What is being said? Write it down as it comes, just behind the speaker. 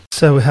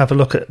So we have a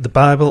look at the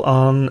Bible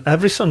on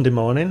every Sunday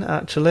morning,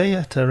 actually,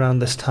 at around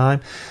this time.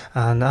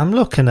 And I'm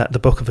looking at the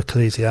book of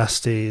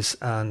Ecclesiastes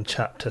and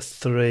chapter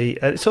 3.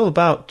 It's all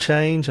about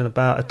change and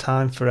about a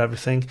time for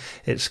everything.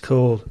 It's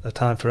called A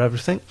Time for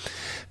Everything.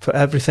 For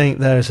everything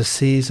there is a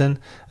season,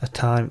 a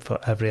time for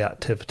every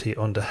activity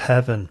under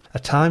heaven. A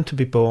time to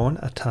be born,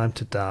 a time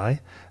to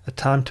die, a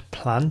time to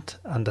plant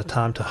and a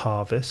time to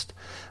harvest,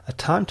 a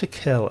time to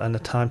kill and a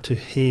time to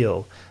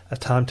heal, a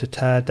time to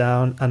tear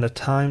down and a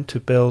time to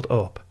build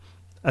up,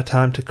 a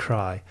time to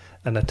cry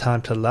and a time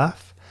to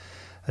laugh,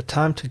 a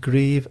time to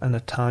grieve and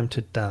a time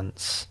to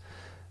dance,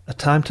 a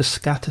time to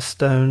scatter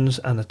stones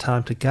and a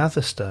time to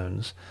gather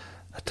stones,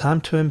 a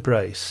time to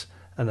embrace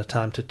and a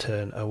time to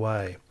turn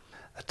away,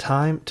 a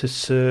time to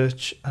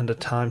search and a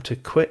time to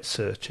quit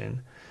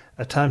searching,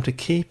 a time to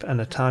keep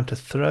and a time to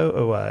throw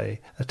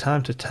away, a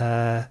time to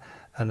tear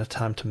and a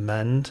time to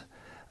mend,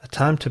 a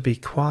time to be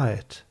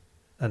quiet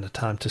and a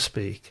time to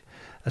speak,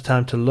 a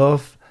time to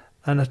love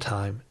and a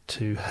time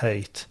to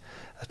hate,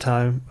 a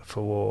time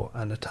for war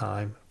and a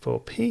time for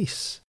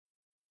peace.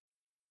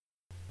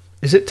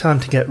 Is it time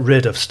to get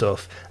rid of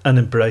stuff and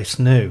embrace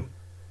new?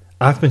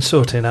 I've been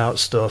sorting out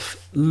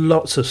stuff,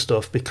 lots of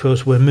stuff,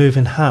 because we're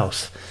moving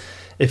house.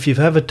 If you've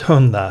ever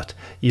done that,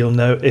 you'll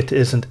know it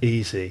isn't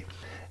easy.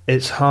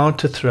 It's hard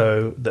to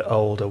throw the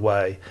old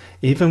away,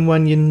 even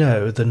when you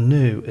know the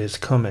new is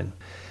coming.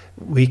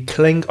 We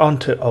cling on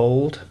to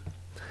old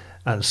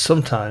and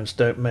sometimes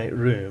don't make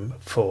room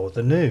for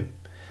the new.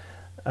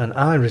 And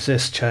I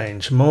resist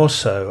change more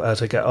so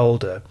as I get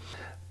older.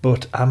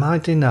 But am I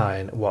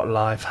denying what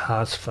life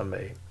has for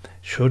me?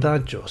 Should I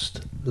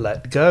just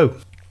let go?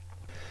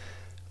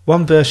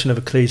 One version of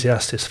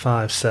Ecclesiastes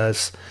 5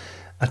 says,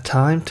 "A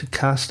time to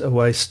cast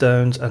away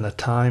stones and a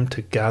time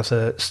to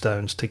gather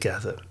stones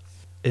together."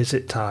 Is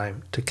it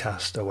time to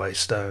cast away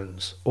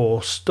stones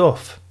or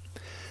stuff?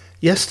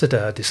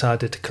 Yesterday I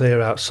decided to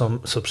clear out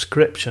some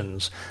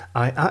subscriptions.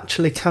 I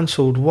actually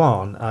cancelled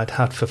one I'd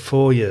had for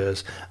 4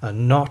 years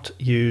and not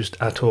used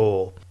at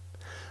all.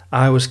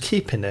 I was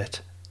keeping it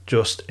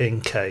just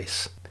in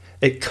case.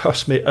 It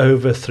cost me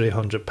over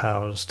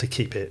 £300 to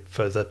keep it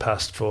for the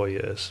past 4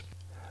 years.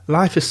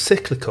 Life is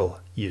cyclical,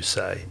 you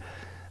say,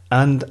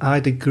 and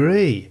I'd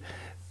agree,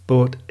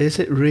 but is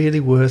it really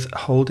worth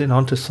holding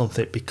on to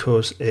something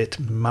because it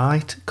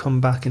might come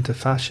back into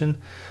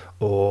fashion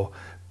or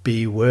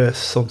be worth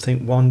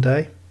something one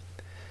day?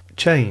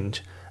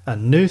 Change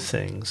and new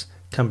things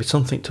can be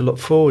something to look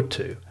forward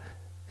to.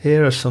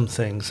 Here are some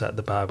things that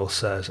the Bible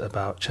says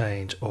about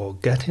change, or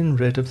getting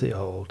rid of the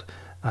old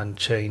and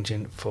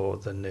changing for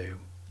the new.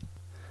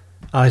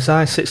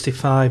 Isaiah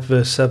 65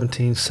 verse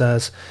 17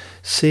 says,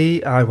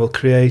 "See, I will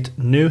create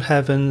new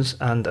heavens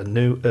and a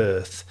new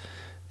earth.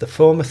 The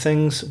former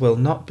things will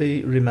not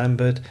be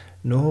remembered,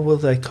 nor will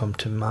they come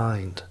to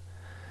mind."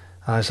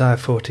 Isaiah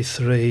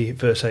 43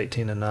 verse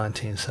 18 and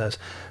 19 says,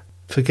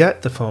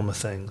 "Forget the former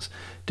things.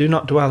 Do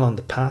not dwell on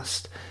the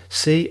past.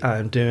 See, I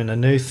am doing a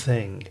new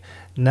thing.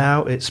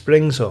 Now it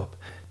springs up.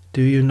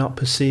 Do you not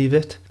perceive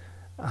it?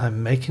 I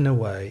am making a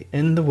way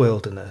in the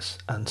wilderness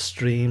and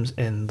streams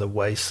in the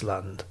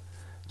wasteland."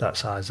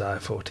 That's Isaiah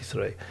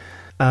 43.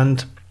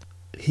 And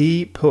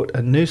 "He put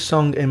a new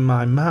song in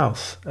my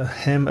mouth, a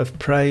hymn of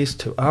praise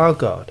to our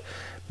God.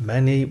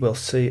 Many will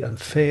see and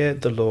fear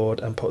the Lord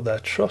and put their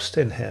trust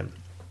in him."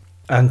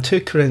 And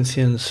 2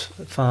 Corinthians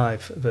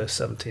 5 verse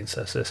 17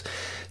 says this,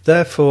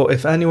 "Therefore,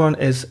 if anyone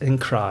is in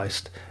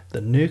Christ,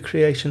 the new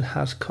creation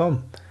has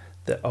come.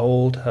 The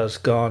old has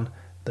gone,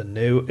 the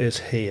new is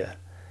here."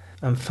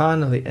 And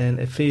finally, in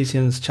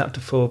Ephesians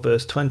chapter 4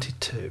 verse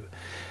 22,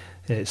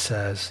 it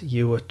says,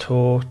 "You were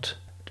taught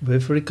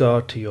with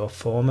regard to your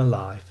former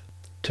life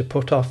to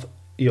put off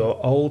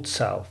your old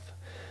self,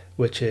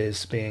 which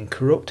is being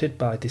corrupted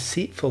by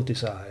deceitful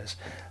desires,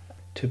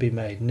 to be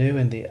made new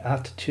in the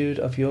attitude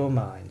of your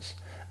minds,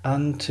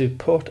 and to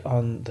put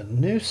on the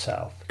new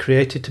self,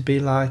 created to be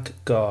like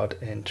God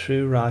in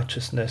true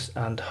righteousness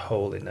and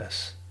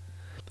holiness."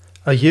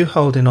 Are you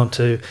holding on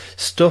to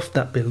stuff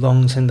that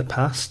belongs in the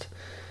past?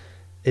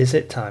 Is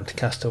it time to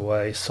cast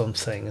away some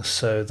things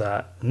so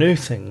that new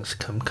things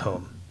can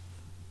come?